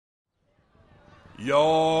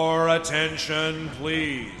Your attention,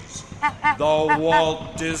 please. The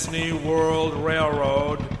Walt Disney World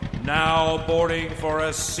Railroad now boarding for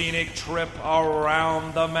a scenic trip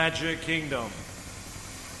around the Magic Kingdom.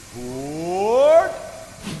 Board!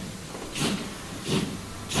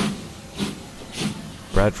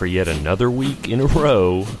 Brad, for yet another week in a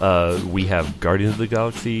row, we have Guardians of the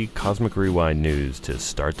Galaxy Cosmic Rewind news to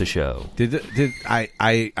start the show. Did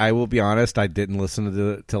I will be honest, I didn't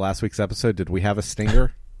listen to last week's episode. Did we have a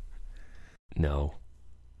stinger? No.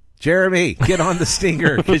 Jeremy, get on the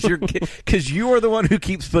stinger, because you are the one who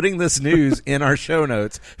keeps putting this news in our show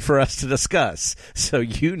notes for us to discuss. So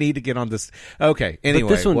you need to get on this. Okay. Anyway,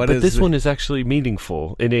 this one is actually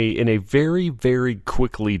meaningful in a very, very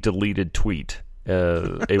quickly deleted tweet.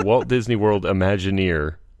 A Walt Disney World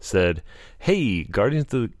Imagineer said, "Hey,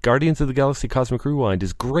 Guardians of the Galaxy Cosmic Rewind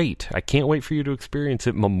is great. I can't wait for you to experience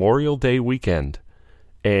it Memorial Day weekend."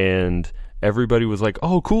 And everybody was like,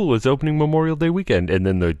 "Oh, cool, it's opening Memorial Day weekend." And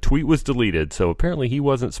then the tweet was deleted, so apparently he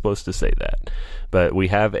wasn't supposed to say that. But we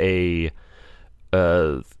have a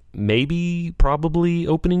probably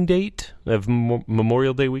opening date of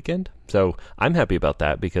Memorial Day weekend. So I'm happy about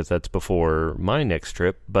that because that's before my next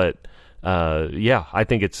trip. But yeah, I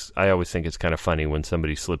always think it's kind of funny when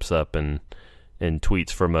somebody slips up and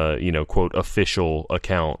tweets from a, quote, official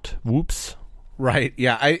account. Whoops. Right.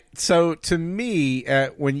 Yeah. So to me,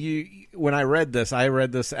 when I read this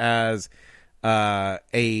as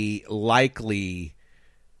a likely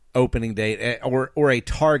opening date or a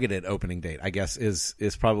targeted opening date, I guess is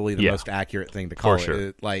probably the most accurate thing to call it.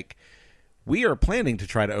 Sure. Like, we are planning to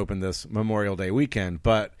try to open this Memorial Day weekend,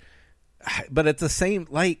 but at the same,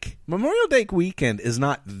 Memorial Day weekend is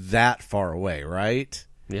not that far away, right?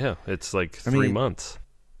 Yeah, it's like 3 months.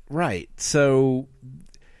 Right. So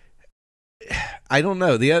I don't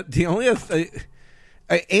know. The only other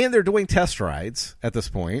and they're doing test rides at this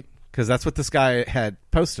point, because that's what this guy had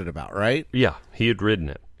posted about, right? Yeah, he had ridden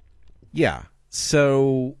it. Yeah.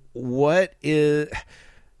 So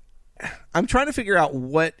I'm trying to figure out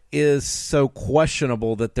what is so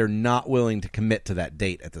questionable that they're not willing to commit to that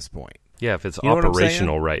date at this point. Yeah, if it's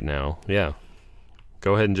operational right now, yeah.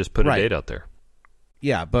 Go ahead and just put a date out there.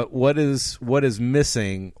 Yeah, but what is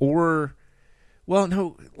missing, or, well,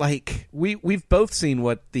 no, we've both seen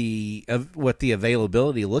what the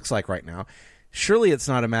availability looks like right now. Surely it's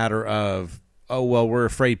not a matter of, oh, well, we're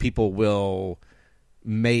afraid people will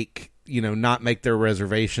not make their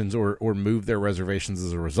reservations or move their reservations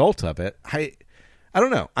as a result of it. I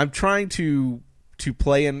don't know. I'm trying to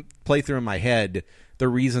play through in my head the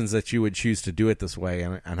reasons that you would choose to do it this way,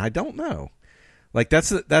 and I don't know. That's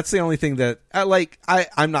the only thing that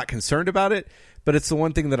I'm not concerned about it, but it's the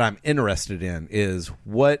one thing that I'm interested in is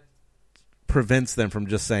what prevents them from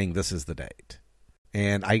just saying this is the date.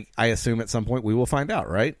 And I assume at some point we will find out,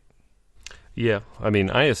 right? Yeah, I mean,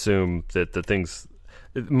 I assume that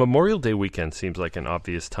Memorial Day weekend seems like an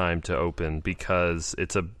obvious time to open because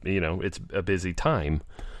it's a busy time.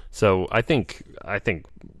 So I think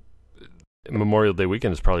Memorial Day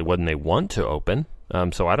weekend is probably when they want to open.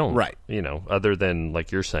 So I don't, other than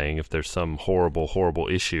like you're saying, if there's some horrible, horrible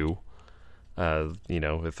issue, if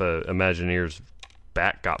a Imagineer's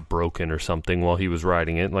back got broken or something while he was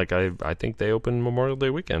riding it, I think they open Memorial Day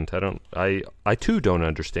weekend. I too don't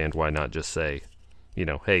understand why not just say,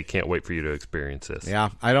 hey, can't wait for you to experience this. Yeah,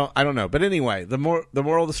 I don't know. But anyway, the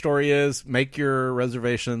moral of the story is make your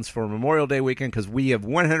reservations for Memorial Day weekend, because we have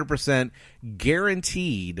 100%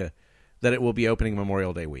 guaranteed that it will be opening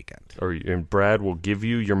Memorial Day weekend. And Brad will give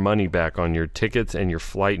you your money back on your tickets and your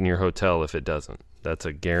flight and your hotel if it doesn't. That's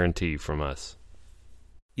a guarantee from us.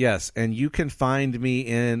 Yes, and you can find me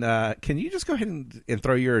in... can you just go ahead and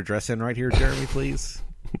throw your address in right here, Jeremy, please?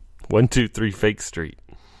 123 Fake Street.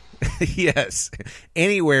 Yes.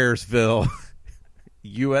 Anywheresville,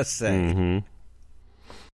 USA. Mm-hmm.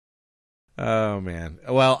 Oh, man.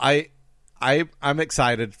 Well, I'm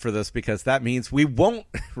excited for this because that means we won't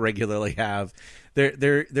regularly have...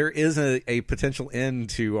 There is a potential end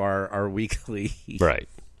to our weekly... Right.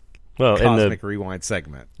 Well, Cosmic Rewind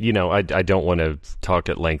segment. I don't want to talk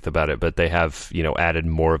at length about it, but they have, added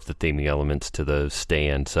more of the theming elements to the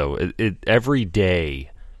stand. So every day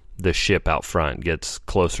the ship out front gets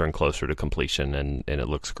closer and closer to completion, and it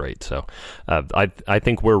looks great. So I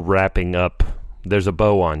think we're wrapping up. There's a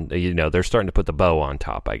bow on, they're starting to put the bow on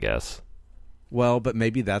top, I guess. Well, but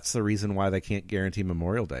maybe that's the reason why they can't guarantee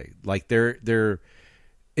Memorial Day. They're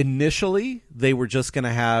initially they were just going to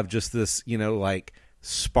have just this,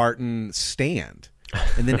 Spartan stand,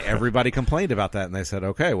 and then everybody complained about that, and they said,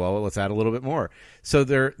 okay, well, let's add a little bit more. So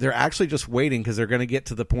they're actually just waiting because they're going to get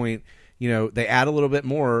to the point, they add a little bit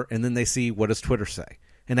more, and then they see, what does Twitter say?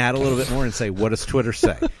 And add a little bit more and say, what does Twitter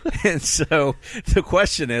say? And so the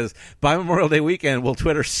question is, by Memorial Day weekend, will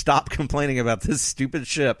Twitter stop complaining about this stupid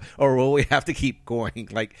ship, or will we have to keep going?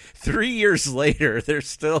 Like 3 years later, they're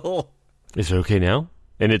still... Is it okay now?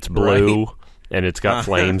 And it's blue, Right. and it's got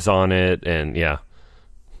flames on it, and yeah.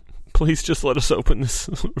 Please just let us open this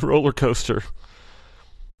roller coaster.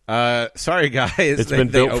 Sorry, guys. It's been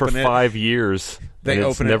built for 5 years. They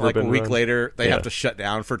open it like a week run. later. They have to shut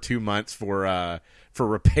down for 2 months for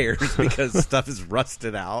repairs because stuff is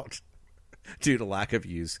rusted out due to lack of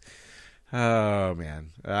use. Oh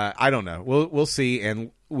man, I don't know. We'll see,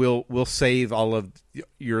 and we'll save all of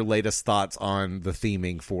your latest thoughts on the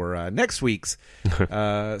theming for next week's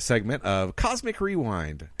segment of Cosmic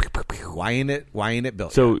Rewind. Why ain't it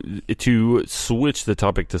built? So to switch the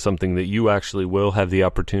topic to something that you actually will have the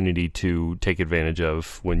opportunity to take advantage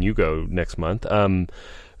of when you go next month,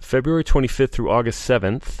 February 25th through August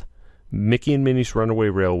 7th, Mickey and Minnie's Runaway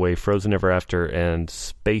Railway, Frozen Ever After, and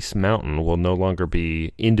Space Mountain will no longer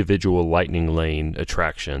be individual Lightning Lane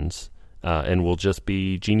attractions, and will just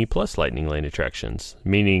be Genie Plus Lightning Lane attractions,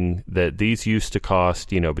 meaning that these used to cost,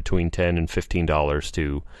 between $10 and $15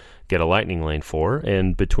 to get a Lightning Lane for,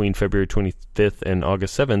 and between February 25th and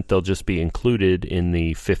August 7th, they'll just be included in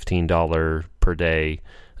the $15 per day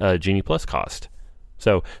Genie Plus cost.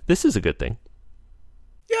 So this is a good thing.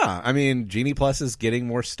 Yeah, I mean, Genie Plus is getting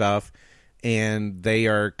more stuff, and they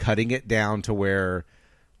are cutting it down to where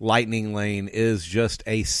Lightning Lane is just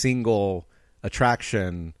a single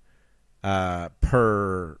attraction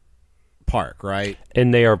per park, right?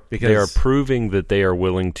 And they are proving that they are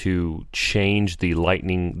willing to change the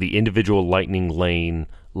individual Lightning Lane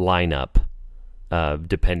lineup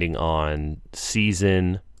depending on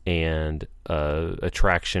season and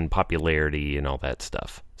attraction popularity and all that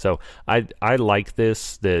stuff. So I like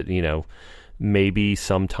this, that maybe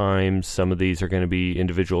sometimes some of these are going to be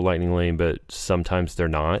individual Lightning Lane, but sometimes they're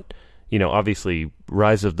not. Obviously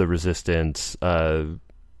Rise of the Resistance,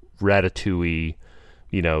 Ratatouille,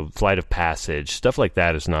 Flight of Passage, stuff like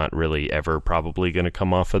that is not really ever probably going to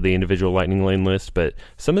come off of the individual Lightning Lane list. But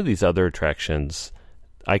some of these other attractions,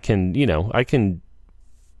 I can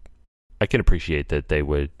appreciate that they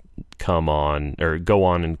would come on or go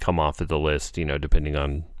on and come off of the list, depending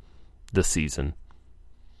on the season.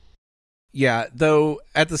 Yeah, though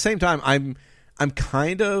at the same time, I'm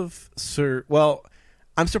kind of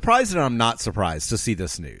I'm surprised and I'm not surprised to see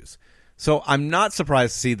this news. So I'm not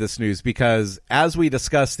surprised to see this news because, as we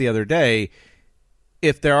discussed the other day,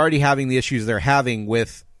 if they're already having the issues they're having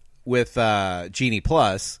with Genie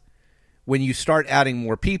Plus, when you start adding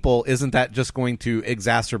more people, isn't that just going to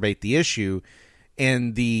exacerbate the issue?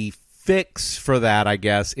 And the fix for that, I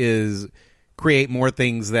guess, is create more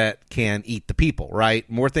things that can eat the people, right?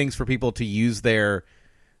 More things for people to use their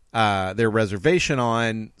reservation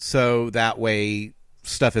on, so that way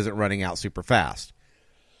stuff isn't running out super fast.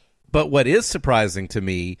 But what is surprising to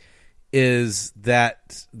me is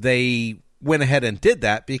that they went ahead and did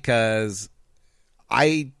that, because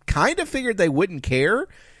I kind of figured they wouldn't care.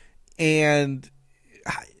 And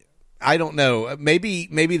I don't know. Maybe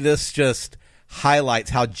this just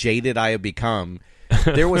highlights how jaded I have become.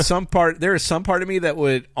 There is some part of me that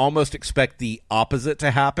would almost expect the opposite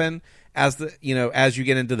to happen as you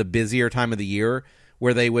get into the busier time of the year,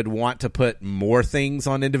 where they would want to put more things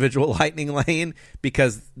on individual Lightning Lane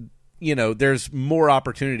because there's more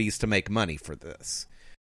opportunities to make money for this.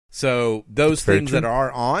 So those things that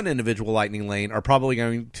are on individual Lightning Lane are probably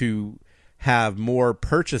going to have more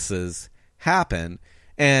purchases happen.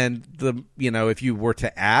 And if you were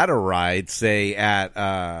to add a ride, say at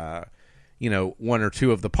one or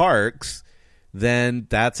two of the parks, then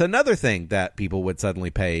that's another thing that people would suddenly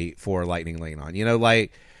pay for Lightning Lane on.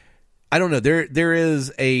 I don't know. There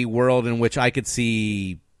is a world in which I could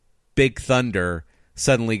see Big Thunder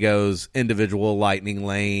suddenly goes individual Lightning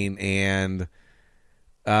Lane, and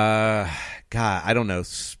God, I don't know,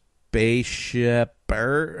 Spaceship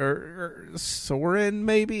or Soarin',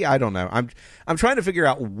 maybe. I don't know. I'm trying to figure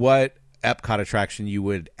out what Epcot attraction you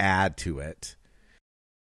would add to it,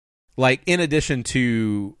 like in addition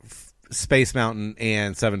to Space Mountain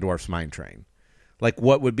and Seven Dwarfs Mine Train. Like,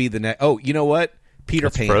 what would be the next? Oh, you know what? Peter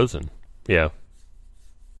Pan. Frozen. Yeah.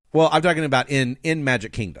 Well, I'm talking about in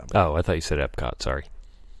Magic Kingdom. Oh, I thought you said Epcot. Sorry.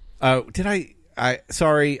 Did I?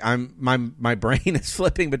 Sorry. My brain is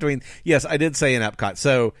flipping between. Yes, I did say in Epcot.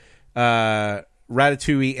 So,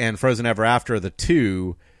 Ratatouille and Frozen Ever After are the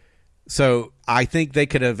two. So I think they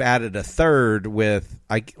could have added a third with.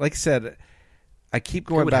 Like I said, I keep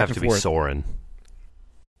going back and forth. It would have to be Soarin'.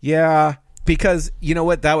 Yeah, Because you know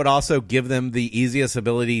what, that would also give them the easiest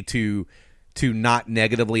ability to not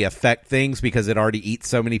negatively affect things, because it already eats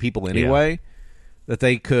so many people anyway, that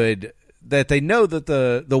they know that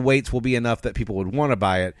the weights will be enough that people would want to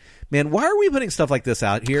buy it. Man, why are we putting stuff like this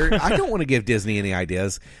out here? I don't want to give Disney any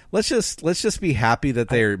ideas. Let's just be happy that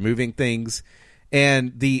they're moving things.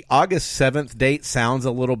 And the August 7th date sounds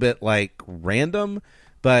a little bit like random,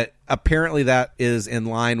 but apparently that is in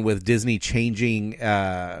line with Disney changing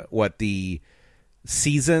what the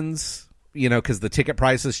seasons, because the ticket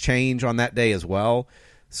prices change on that day as well.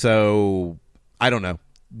 So I don't know.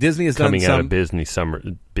 Disney has coming done out of busy summer.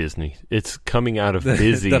 It's coming out of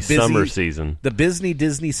busy summer season. The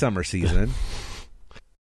Disney summer season.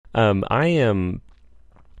 I am.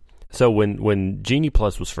 So when Genie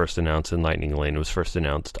Plus was first announced and Lightning Lane was first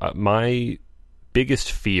announced, my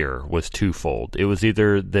biggest fear was twofold. It was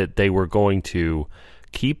either that they were going to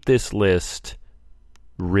keep this list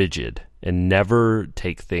rigid and never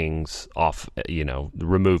take things off,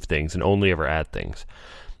 remove things and only ever add things,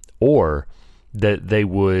 or that they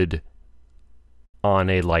would, on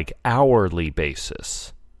a hourly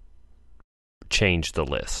basis, change the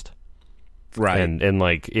list. Right. And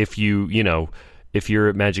if if you're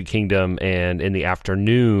at Magic Kingdom and in the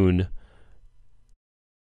afternoon,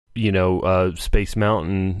 Space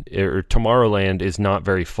Mountain or Tomorrowland is not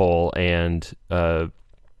very full, and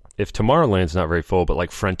if Tomorrowland's not very full, but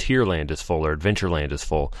Frontierland is full or Adventureland is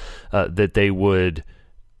full, that they would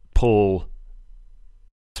pull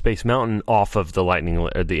Space Mountain off of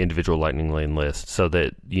the individual Lightning Lane list, so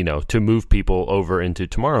that to move people over into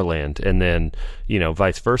Tomorrowland, and then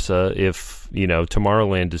vice versa. If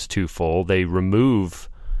Tomorrowland is too full, they remove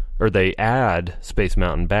or they add Space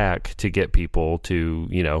Mountain back to get people to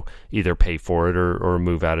either pay for it or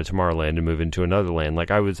move out of Tomorrowland and move into another land.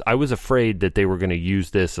 I was afraid that they were going to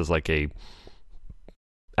use this as a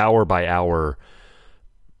hour by hour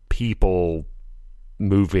people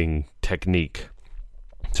moving technique.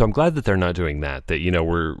 So I'm glad that they're not doing that. That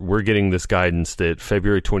we're getting this guidance that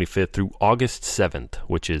February 25th through August 7th,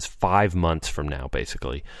 which is 5 months from now,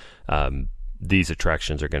 basically, these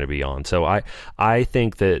attractions are going to be on. So I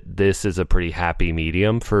think that this is a pretty happy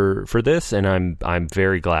medium for this, and I'm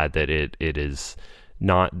very glad that it is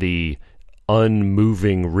not the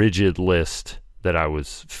unmoving, rigid list that I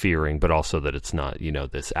was fearing, but also that it's not,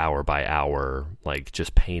 this hour by hour,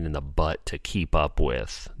 just pain in the butt to keep up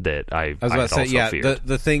with that I was about to say, feared.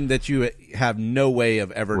 The thing that you have no way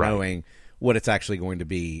of ever knowing what it's actually going to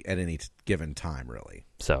be at any given time, really.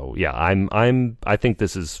 So yeah, I think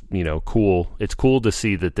this is, cool. It's cool to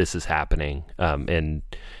see that this is happening. And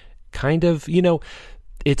kind of,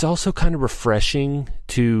 it's also kind of refreshing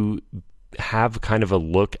to have kind of a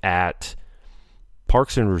look at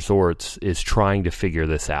Parks and Resorts is trying to figure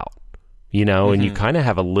this out, and you kind of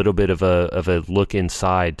have a little bit of a look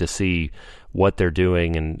inside to see what they're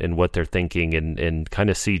doing and what they're thinking, and kind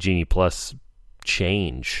of see Genie Plus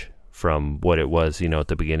change from what it was, at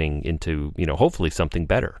the beginning into, hopefully something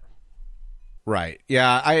better. Right.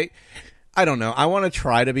 Yeah. I don't know. I want to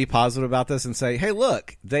try to be positive about this and say, hey,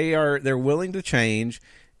 look, they're willing to change.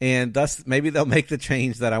 And thus, maybe they'll make the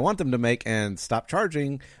change that I want them to make and stop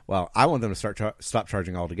charging. Well, I want them to stop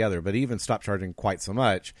charging altogether, but even stop charging quite so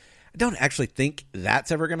much. I don't actually think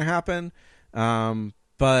that's ever going to happen.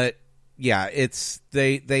 But yeah,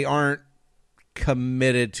 they aren't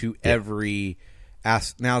committed to every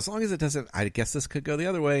ask. Now, as long as it doesn't, I guess this could go the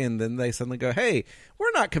other way, and then they suddenly go, hey,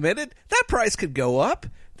 we're not committed. That price could go up.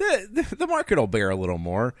 The market will bear a little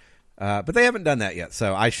more. But they haven't done that yet,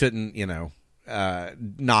 so I shouldn't,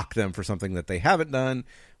 knock them for something that they haven't done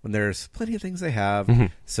when there's plenty of things they have. Mm-hmm.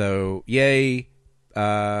 So yay,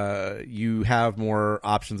 you have more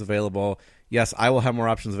options available. Yes, I will have more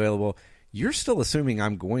options available. You're still assuming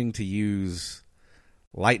I'm going to use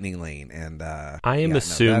Lightning Lane, and I am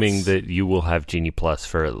assuming that you will have Genie Plus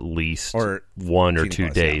for at least 1 or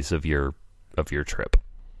 2 days of your trip.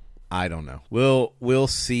 I don't know. We'll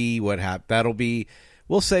see what happens.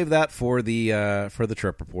 We'll save that for the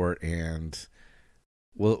trip report, and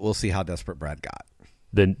we'll see how desperate Brad got.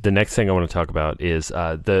 The next thing I want to talk about is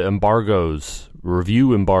the embargoes,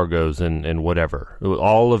 review embargoes, and whatever.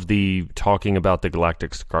 All of the talking about the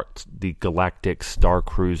Galactic Star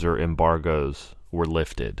Cruiser embargoes were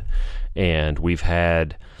lifted, and we've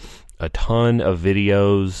had a ton of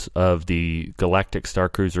videos of the Galactic Star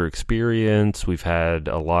Cruiser experience. We've had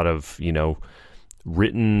a lot of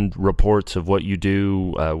written reports of what you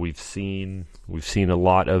do. We've seen a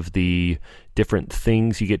lot of the different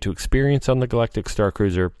things you get to experience on the Galactic Star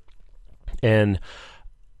Cruiser, and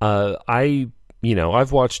I've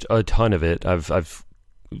watched a ton of it. I've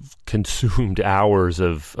consumed hours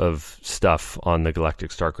of stuff on the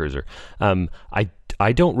Galactic Star Cruiser.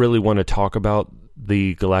 I don't really want to talk about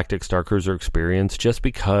the Galactic Star Cruiser experience just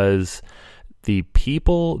because the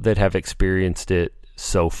people that have experienced it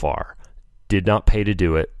so far did not pay to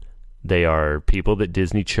do it. They are people that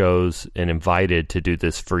Disney chose and invited to do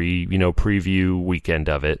this free, preview weekend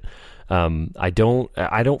of it. I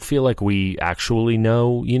don't feel like we actually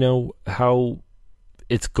know, how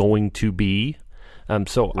it's going to be.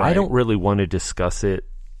 So right. I don't really want to discuss it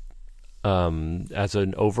as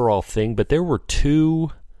an overall thing, but there were two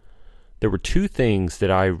things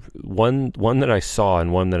that one that I saw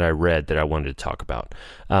and one that I read that I wanted to talk about.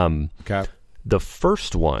 Okay. The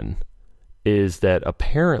first one is that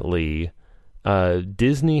apparently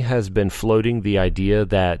Disney has been floating the idea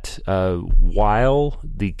that while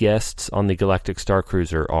the guests on the Galactic Star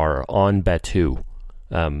Cruiser are on Batuu,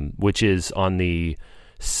 which is on the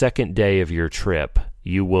second day of your trip,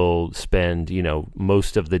 you will spend,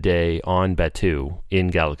 most of the day on Batuu in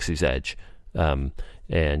Galaxy's Edge.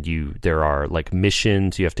 And there are like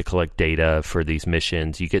missions. You have to collect data for these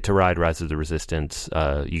missions. You get to ride Rise of the Resistance.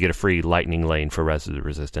 You get a free lightning lane for Rise of the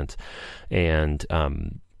Resistance. And,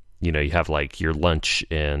 you have like your lunch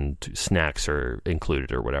and snacks are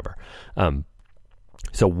included or whatever.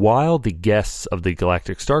 So while the guests of the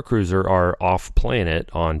Galactic Star Cruiser are off planet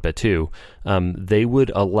on Batuu, they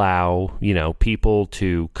would allow, people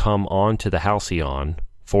to come onto the Halcyon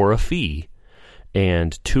for a fee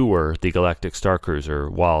and tour the Galactic Star Cruiser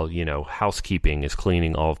while, housekeeping is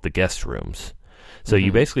cleaning all of the guest rooms. So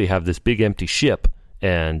you basically have this big empty ship,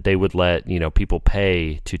 and they would let, people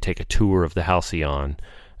pay to take a tour of the Halcyon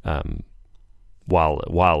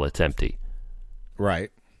while it's empty.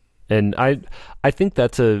 Right. And I think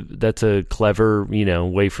that's a clever,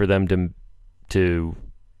 way for them to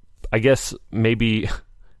I guess maybe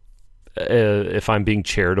if I'm being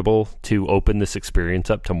charitable, to open this experience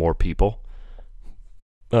up to more people.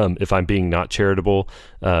 If I'm being not charitable,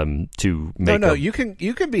 to make you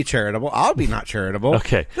can be charitable. I'll be not charitable.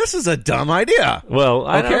 Okay, this is a dumb idea. Well,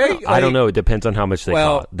 I don't know. It depends on how much they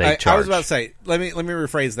charge. I was about to say, let me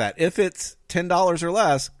rephrase that. If it's $10 or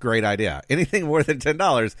less, great idea. Anything more than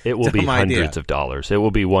 $10, it will be hundreds of dollars. It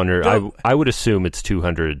will be I would assume it's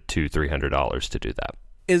 $200 to $300 to do that.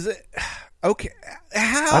 Is it okay?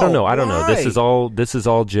 How? I don't know. This is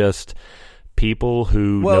all just people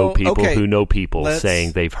who know people who know people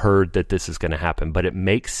saying they've heard that this is going to happen, but it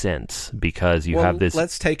makes sense because you have this.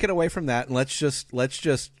 Let's take it away from that, and let's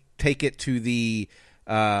just take it to the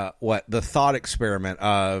the thought experiment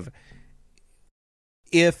of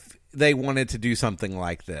if they wanted to do something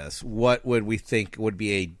like this, what would we think would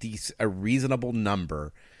be a reasonable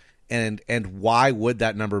number, and why would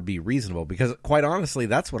that number be reasonable? Because quite honestly,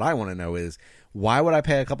 that's what I want to know is why would I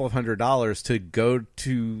pay a couple of $100s to go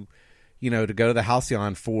to the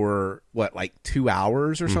Halcyon for like 2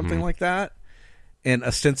 hours or something like that, and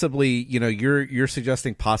ostensibly, you're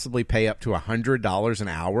suggesting possibly pay up to $100 an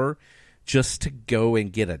hour just to go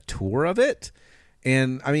and get a tour of it.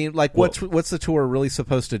 And I mean, like, what's the tour really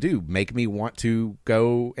supposed to do? Make me want to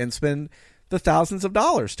go and spend the thousands of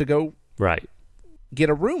dollars to go get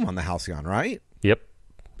a room on the Halcyon, right? Yep.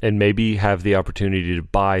 And maybe have the opportunity to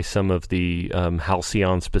buy some of the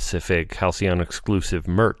Halcyon specific, Halcyon exclusive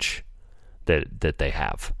merch that they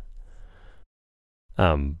have.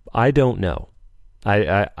 I don't know.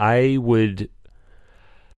 I would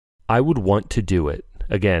want to do it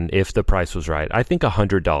again if the price was right. I think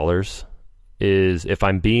 $100 is, if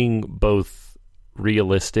I'm being both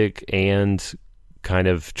realistic and kind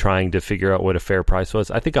of trying to figure out what a fair price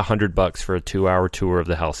was, I think $100 for a 2-hour tour of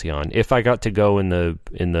the Halcyon. If I got to go in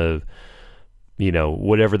the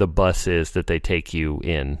whatever the bus is that they take you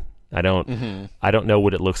in. I don't know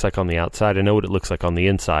what it looks like on the outside. I know what it looks like on the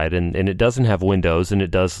inside, and it doesn't have windows, and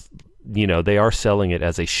it does, they are selling it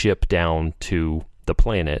as a ship down to the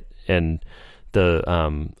planet. And the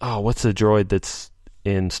what's the droid that's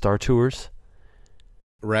in Star Tours?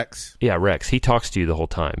 Rex. Yeah, Rex. He talks to you the whole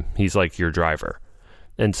time. He's like your driver.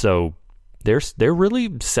 And so they're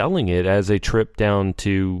really selling it as a trip down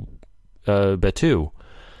to Batuu.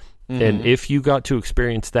 And if you got to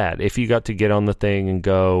experience that, if you got to get on the thing and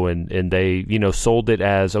go and they, sold it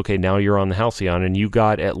as, okay, now you're on the Halcyon, and you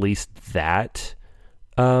got at least that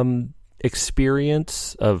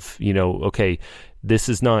experience of, okay, this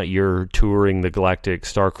is not your touring the Galactic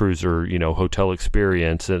Star Cruiser, hotel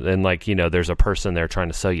experience. And like, there's a person there trying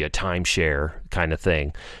to sell you a timeshare kind of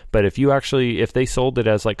thing. But if they sold it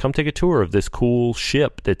as like, come take a tour of this cool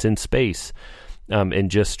ship that's in space, and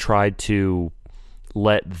just tried to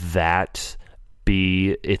let that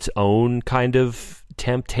be its own kind of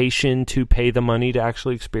temptation to pay the money to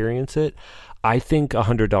actually experience it, I think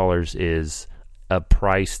 $100 is a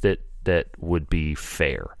price that would be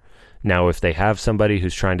fair. Now, if they have somebody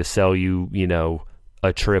who's trying to sell you,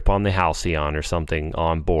 a trip on the Halcyon or something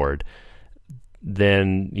on board,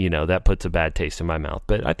 then, that puts a bad taste in my mouth.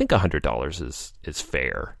 But I think $100 is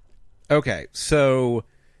fair. Okay, so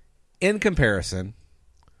in comparison,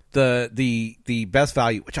 the best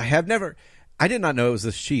value, which I did not know it was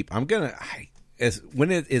this cheap.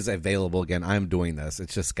 When it is available again, I'm doing this.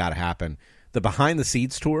 It's just got to happen. The Behind the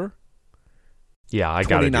Seeds tour. Yeah, I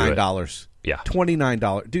got to do it. $29. Yeah,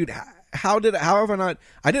 $29, dude. How have I not?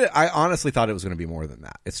 I honestly thought it was going to be more than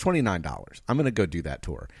that. It's $29. I'm going to go do that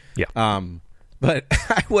tour. Yeah. But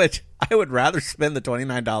I would rather spend the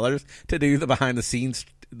 $29 to do the behind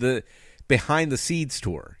the Seeds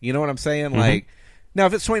tour. You know what I'm saying? Mm-hmm. Like, now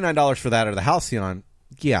if it's $29 for that or the Halcyon,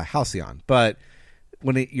 yeah, Halcyon. But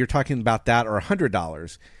when you're talking about that or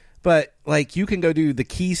 $100, but like you can go do the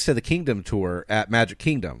Keys to the Kingdom tour at Magic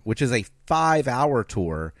Kingdom, which is a 5-hour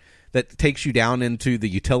tour that takes you down into the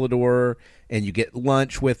Utilidor, and you get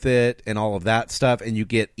lunch with it and all of that stuff, and you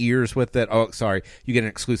get ears with it. Oh, sorry. You get an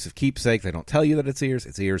exclusive keepsake. They don't tell you that it's ears.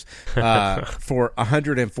 It's ears. For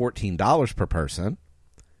 $114 per person.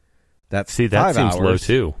 That seems low,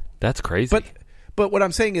 too. That's crazy. But what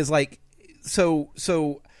I'm saying is, like, so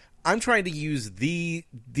I'm trying to use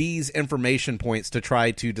these information points to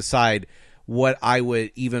try to decide what I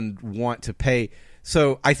would even want to pay.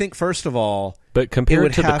 So I think, first of all, but compare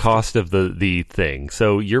it to the cost of the thing.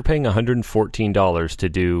 So you're paying $114 to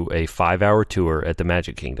do a 5-hour tour at the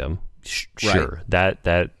Magic Kingdom. Sure, right.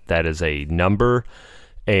 That is a number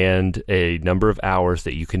and a number of hours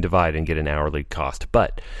that you can divide and get an hourly cost.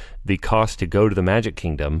 But the cost to go to the Magic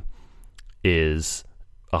Kingdom is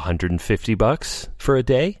 $150 for a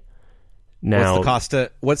day. Now,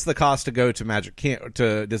 what's the cost to go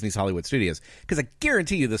to Disney's Hollywood Studios? Because I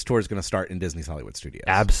guarantee you this tour is going to start in Disney's Hollywood Studios.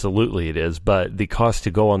 Absolutely it is, but the cost to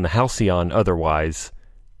go on the Halcyon otherwise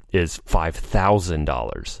is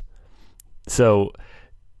 $5,000. So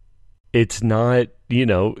it's not,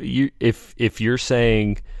 if you're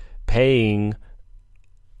saying paying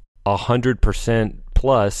 100%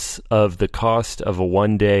 plus of the cost of a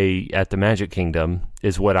one day at the Magic Kingdom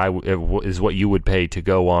is what you would pay to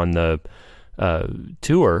go on the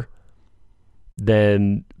tour,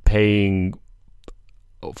 then paying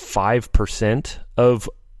 5% of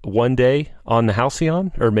one day on the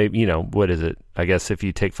Halcyon, or maybe, what is it? I guess if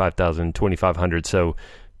you take 5,000, 2,500, so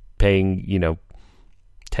paying,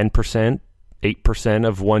 10%, 8%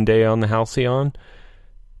 of one day on the Halcyon.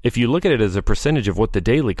 If you look at it as a percentage of what the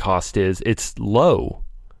daily cost is, it's low.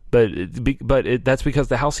 But that's because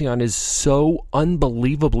the Halcyon is so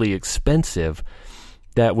unbelievably expensive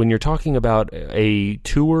that when you're talking about a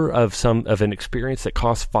tour of an experience that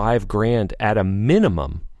costs $5,000 at a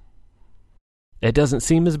minimum, it doesn't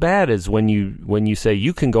seem as bad as when you say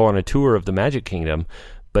you can go on a tour of the Magic Kingdom,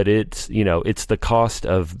 but it's the cost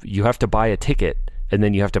of, you have to buy a ticket and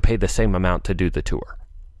then you have to pay the same amount to do the tour.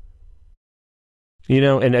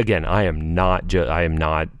 And again, I am not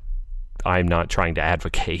trying to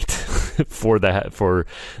advocate for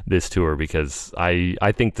this tour, because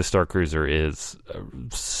I think the Star Cruiser is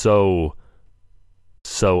so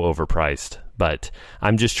overpriced. But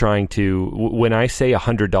I'm just trying to, when I say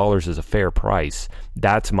 $100 is a fair price,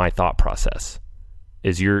 that's my thought process.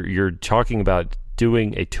 Is you're talking about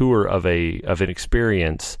doing a tour of an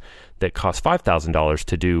experience that costs $5,000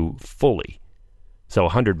 to do fully. So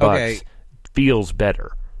 $100 feels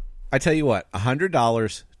better. I tell you what, $100,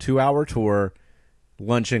 2-hour tour,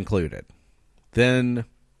 lunch included. Then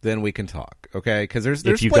we can talk, okay? Because there's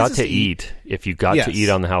if you got to eat, to eat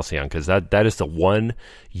on the Halcyon, because that is the one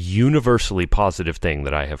universally positive thing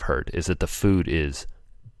that I have heard, is that the food is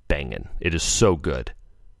banging. It is so good.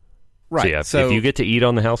 Right. So if you get to eat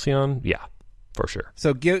on the Halcyon, yeah, for sure.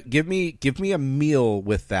 So give me a meal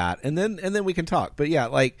with that, and then we can talk. But yeah,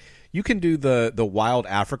 like you can do the Wild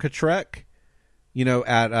Africa trek,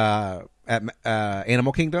 at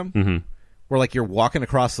Animal Kingdom, mm-hmm. where like you're walking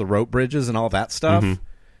across the rope bridges and all that stuff. Mm-hmm.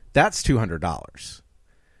 That's $200.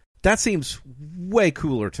 That seems way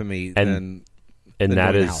cooler to me than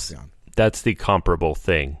Halcyon. That's the comparable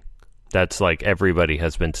thing. That's like everybody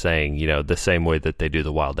has been saying, the same way that they do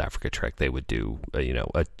the Wild Africa trek, they would do,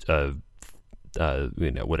 an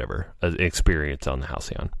experience on the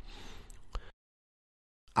Halcyon.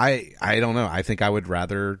 I don't know. I think I would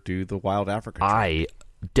rather do the Wild Africa trek. I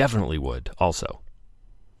definitely would also.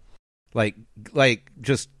 Like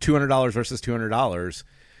just $200 versus $200.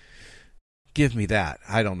 give me that.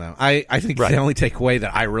 I don't know. I think Right. the only takeaway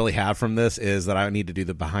that I really have from this is that I need to do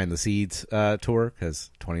the behind the scenes tour,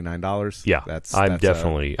 because $29. Yeah,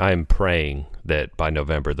 I'm praying that by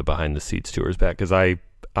November the behind the scenes tour is back, because I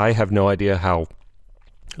have no idea how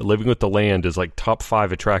Living with the Land is like top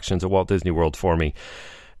 5 attractions at Walt Disney World for me,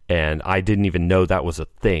 and I didn't even know that was a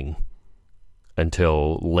thing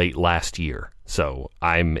until late last year. So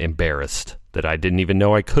I'm embarrassed that I didn't even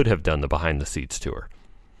know I could have done the behind the scenes tour.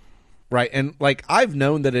 Right, and like I've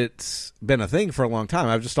known that it's been a thing for a long time.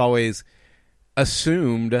 I've just always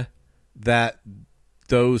assumed that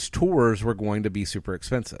those tours were going to be super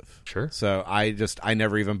expensive. Sure. So I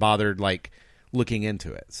never even bothered like looking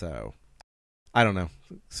into it. So I don't know.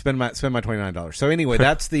 Spend my $29. So anyway,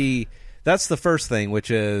 that's the first thing,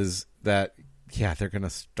 which is that they're going to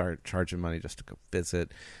start charging money just to go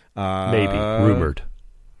visit. Maybe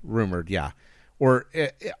rumored, yeah. Or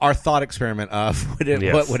our thought experiment of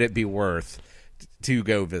what would it be worth to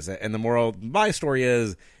go visit? And the moral of my story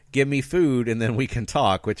is, give me food and then we can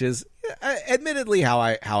talk, which is admittedly how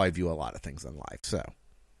I view a lot of things in life. So.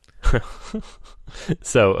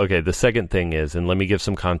 So, okay, the second thing is, and let me give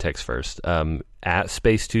some context first. At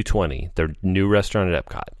Space 220, their new restaurant at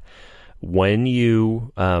Epcot, when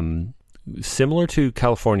you, similar to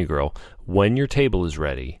California Grill, when your table is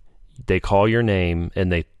ready, they call your name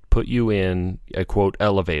and they put you in a, quote,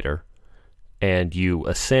 elevator, and you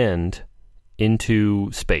ascend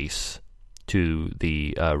into space to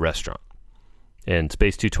the restaurant. And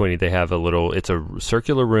Space 220, they have it's a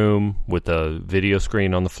circular room with a video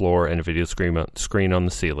screen on the floor and a video screen on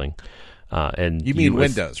the ceiling. And you mean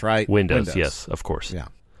windows, right? Windows, yes, of course. Yeah.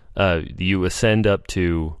 You ascend up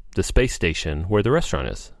to the space station where the restaurant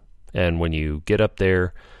is. And when you get up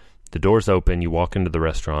there, the doors open, you walk into the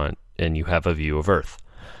restaurant, and you have a view of Earth.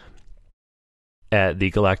 At the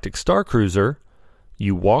Galactic Star Cruiser,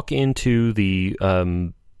 you walk into the,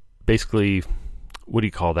 basically, what do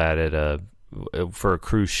you call that for a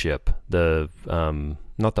cruise ship? The,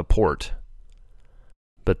 not the port,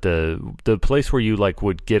 but the place where you like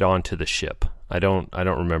would get onto the ship. I don't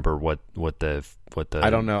remember what the I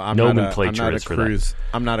don't know. nomenclature is for that.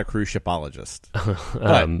 I'm not a cruise shipologist.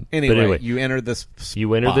 But anyway, you enter this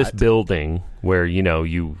building where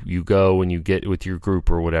you go and you get with your group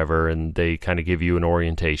or whatever, and they kind of give you an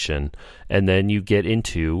orientation, and then you get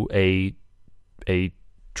into a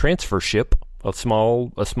transfer ship, a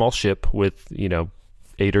small ship with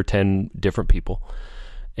 8 or 10 different people,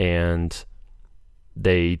 and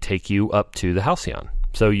they take you up to the Halcyon.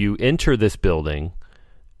 So you enter this building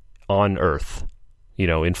on Earth,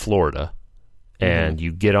 in Florida, and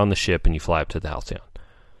you get on the ship and you fly up to the Halcyon.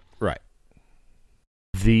 Right.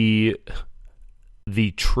 The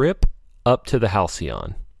trip up to the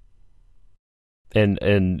Halcyon,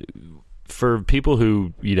 and for people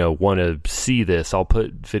who want to see this, I'll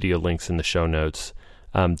put video links in the show notes.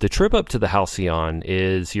 The trip up to the Halcyon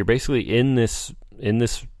is you're basically in this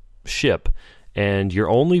ship, and your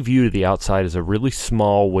only view to the outside is a really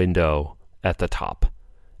small window at the top.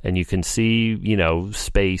 And you can see,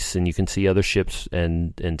 space, and you can see other ships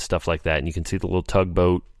and stuff like that. And you can see the little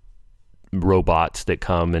tugboat robots that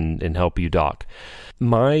come and help you dock.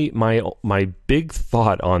 My big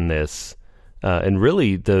thought on this, and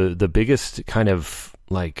really the biggest kind of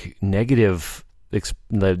like negative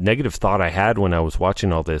thought I had when I was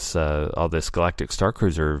watching all this Galactic Star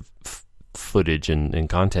Cruiser footage and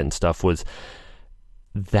content and stuff was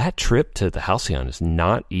that trip to the Halcyon is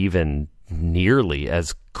not even nearly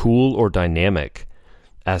as cool or dynamic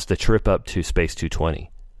as the trip up to Space 220.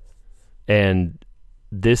 And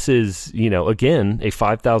this is, again, a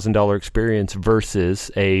 $5,000 experience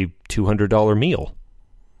versus a $200 meal.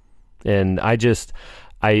 And I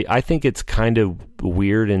think it's kind of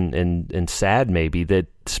weird and sad maybe that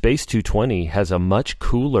Space 220 has a much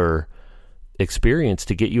cooler experience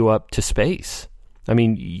to get you up to space. I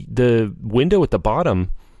mean, the window at the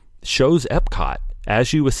bottom shows Epcot.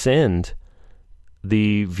 As you ascend,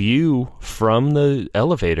 the view from the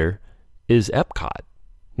elevator is Epcot.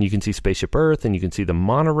 You can see Spaceship Earth, and you can see the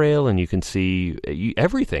monorail, and you can see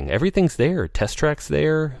everything. Everything's there. Test track's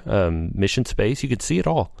there. Mission Space. You can see it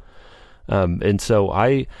all. And so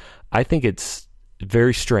I think it's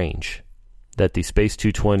very strange that the Space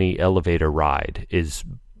 220 elevator ride is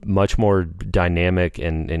much more dynamic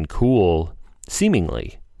and cool,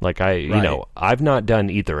 seemingly. Like I've not done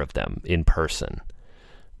either of them in person,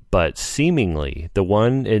 but seemingly the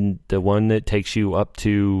one that takes you up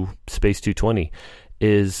to Space 220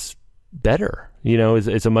 is better.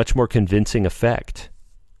 Is a much more convincing effect.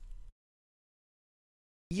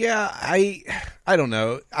 Yeah, I don't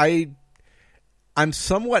know. I'm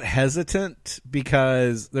somewhat hesitant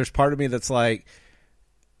because there's part of me that's like,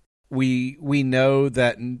 we know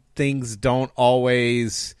that things don't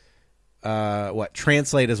always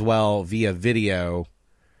translate as well via video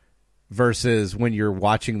versus when you're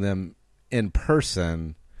watching them in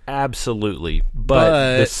person. Absolutely,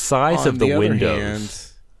 but the size of the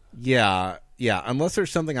windows. Hand, yeah. Unless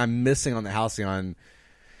there's something I'm missing on the Halcyon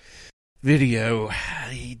video,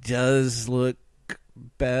 he does look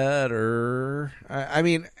better. I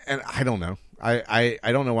mean, and I don't know. I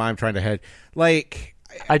don't know why I'm trying to head like.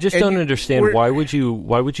 I just don't understand why would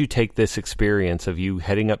you take this experience of you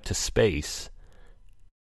heading up to space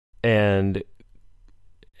and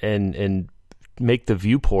make the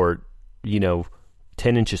viewport,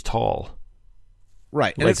 10 inches tall.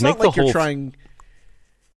 Right. And it's not like you're trying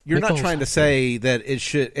you're not trying to say that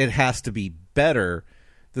it has to be better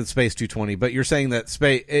than Space 220, but you're saying that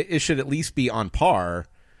it should at least be on par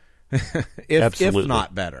if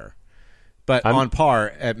not better. But on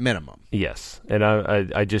par at minimum. Yes, and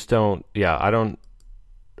I just don't. Yeah, I don't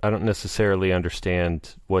necessarily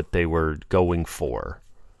understand what they were going for.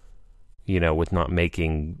 With not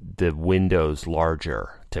making the windows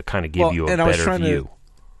larger to kind of give you a better view.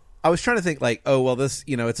 I was trying to think like, oh well, this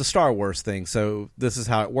it's a Star Wars thing, so this is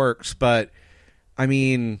how it works. But I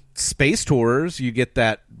mean, space tours, you get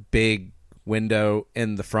that big window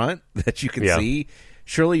in the front that you can see.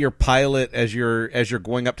 Surely your pilot, as you're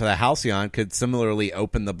going up to the Halcyon, could similarly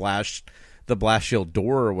open the blast shield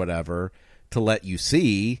door or whatever to let you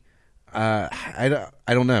see. I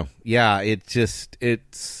don't know. Yeah,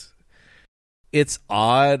 it's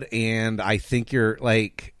odd, and I think you're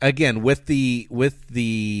like, again, with the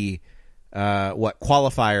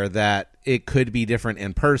qualifier that it could be different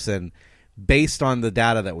in person based on the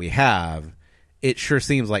data that we have. It sure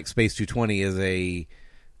seems like Space 220 is a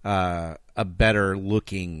better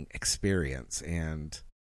looking experience, and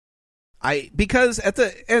because at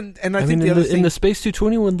the end, and I think the other thing, the Space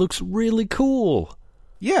 220 one looks really cool.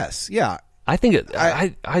 Yes, yeah. I think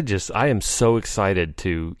I am so excited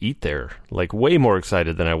to eat there, like way more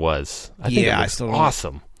excited than I was. I think it looks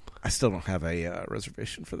awesome. I still don't have a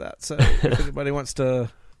reservation for that, so if anybody wants to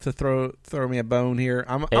throw me a bone here,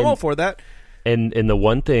 I'm all for that. And the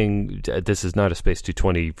one thing, this is not a Space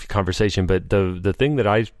 220 conversation, but the thing that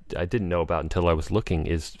I didn't know about until I was looking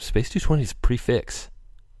is Space 220 is prefix.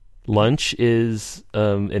 Lunch is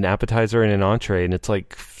an appetizer and an entree, and it's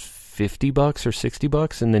like $50 or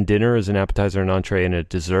 $60, and then dinner is an appetizer, an entree, and a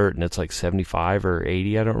dessert, and it's like $75 or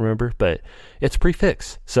 $80, I don't remember, but it's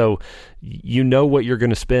prefix. So you know what you're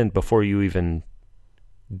going to spend before you even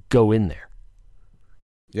go in there.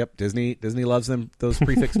 Yep, Disney loves those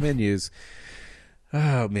prefix menus.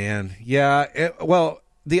 Oh man, yeah. Well,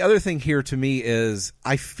 the other thing here to me is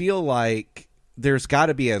I feel like there's got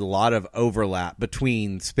to be a lot of overlap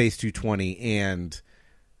between Space 220 and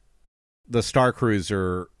the Star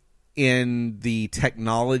Cruiser in the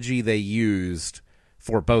technology they used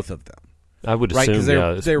for both of them. I would assume,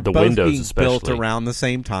 they're the both windows being especially built around the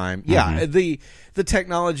same time. Mm-hmm. Yeah, the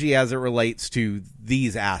technology as it relates to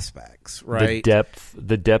these aspects, right?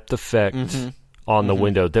 The depth effect on the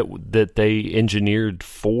window that they engineered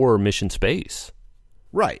for mission space,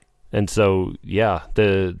 right? And so, yeah,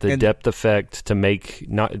 the depth effect to make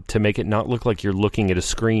it not look like you're looking at a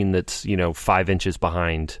screen that's 5 inches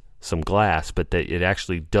behind some glass, but that it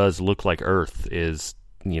actually does look like Earth is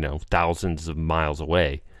thousands of miles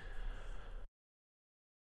away.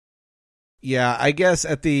 Yeah, I guess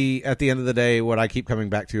at the end of the day, what I keep coming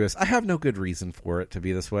back to is I have no good reason for it to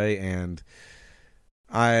be this way, and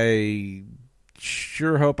I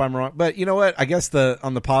sure hope I'm wrong. But you know what? I guess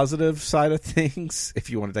on the positive side of things, if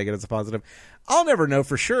you want to take it as a positive, I'll never know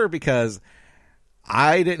for sure because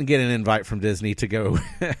I didn't get an invite from Disney to go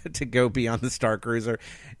be on the Star Cruiser,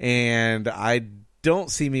 and I don't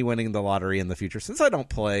see me winning the lottery in the future since I don't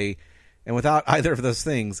play. And without either of those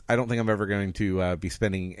things, I don't think I'm ever going to be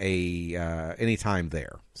spending any time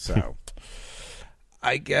there. So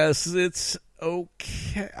I guess it's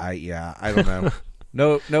okay. I don't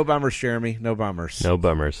know. No bummers, Jeremy. No bummers. No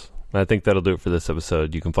bummers. I think that'll do it for this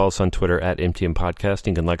episode. You can follow us on Twitter at MTM Podcast.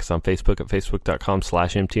 You can like us on Facebook at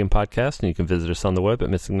facebook.com/MTM Podcast. And you can visit us on the web at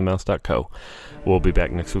missingthemouse.co. We'll be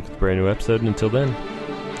back next week with a brand new episode. And until then,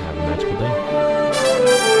 have a magical day.